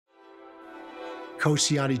Coach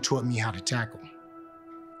Ciotti taught me how to tackle.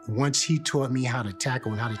 Once he taught me how to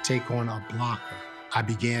tackle and how to take on a blocker, I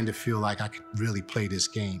began to feel like I could really play this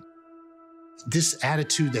game. This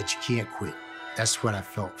attitude that you can't quit, that's what I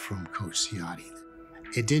felt from Coach Ciotti.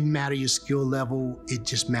 It didn't matter your skill level, it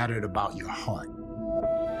just mattered about your heart.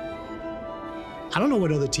 I don't know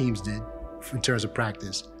what other teams did in terms of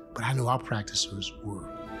practice, but I know our practices were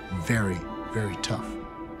very, very tough.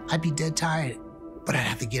 I'd be dead tired, but I'd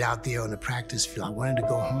have to get out there on the practice field. I wanted to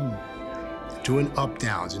go home, doing up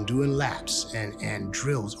downs and doing laps and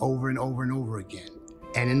drills over and over and over again.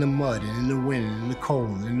 And in the mud and in the wind and in the cold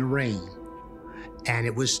and in the rain. And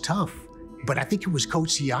it was tough, but I think it was Coach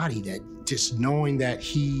Ciotti that just knowing that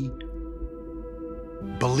he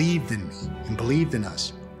believed in me and believed in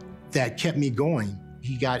us, that kept me going.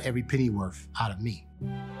 He got every penny worth out of me.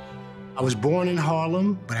 I was born in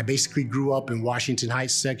Harlem, but I basically grew up in Washington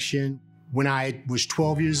Heights section. When I was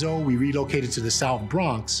 12 years old, we relocated to the South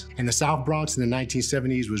Bronx. And the South Bronx in the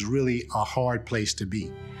 1970s was really a hard place to be.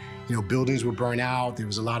 You know, buildings were burned out. There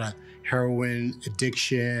was a lot of heroin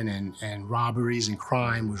addiction and robberies and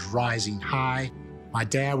crime was rising high. My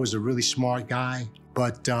dad was a really smart guy,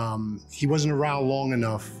 but he wasn't around long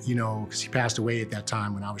enough, you know, because he passed away at that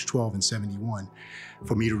time when I was 12 in '71,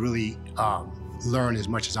 for me to really learn as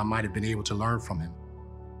much as I might have been able to learn from him.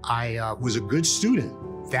 I was a good student.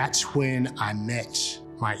 That's when I met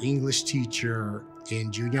my English teacher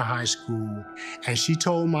in junior high school, and she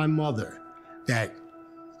told my mother that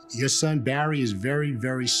your son Barry is very,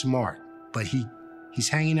 very smart, but he's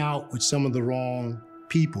hanging out with some of the wrong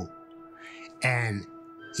people. And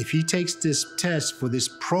if he takes this test for this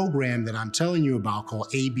program that I'm telling you about called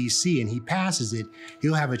ABC and he passes it,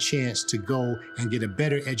 he'll have a chance to go and get a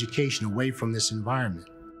better education away from this environment.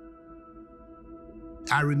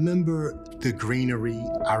 I remember the greenery.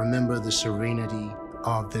 I remember the serenity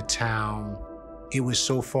of the town. It was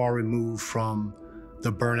so far removed from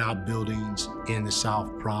the burnout buildings in the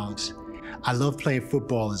South Bronx. I loved playing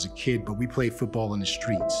football as a kid, but we played football in the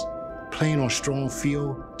streets. Playing on Strong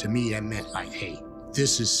Field, to me, that meant like, hey,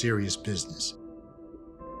 this is serious business.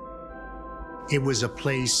 It was a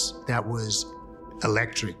place that was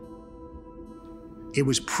electric. It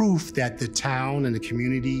was proof that the town and the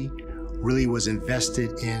community really was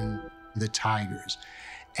invested in the Tigers.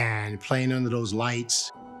 And playing under those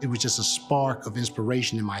lights, it was just a spark of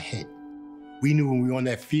inspiration in my head. We knew when we were on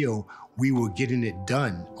that field, we were getting it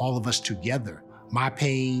done, all of us together. My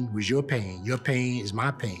pain was your pain is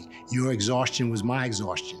my pain. Your exhaustion was my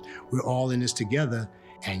exhaustion. We're all in this together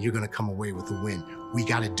and you're gonna come away with a win. We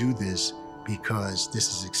gotta do this because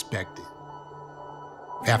this is expected.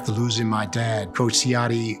 After losing my dad, Coach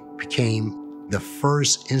Ciotti became the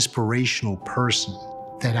first inspirational person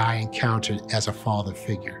that I encountered as a father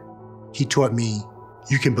figure. He taught me,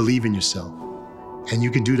 you can believe in yourself and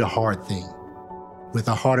you can do the hard thing. With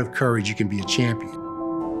a heart of courage, you can be a champion.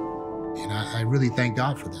 And I really thank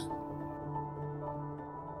God for that.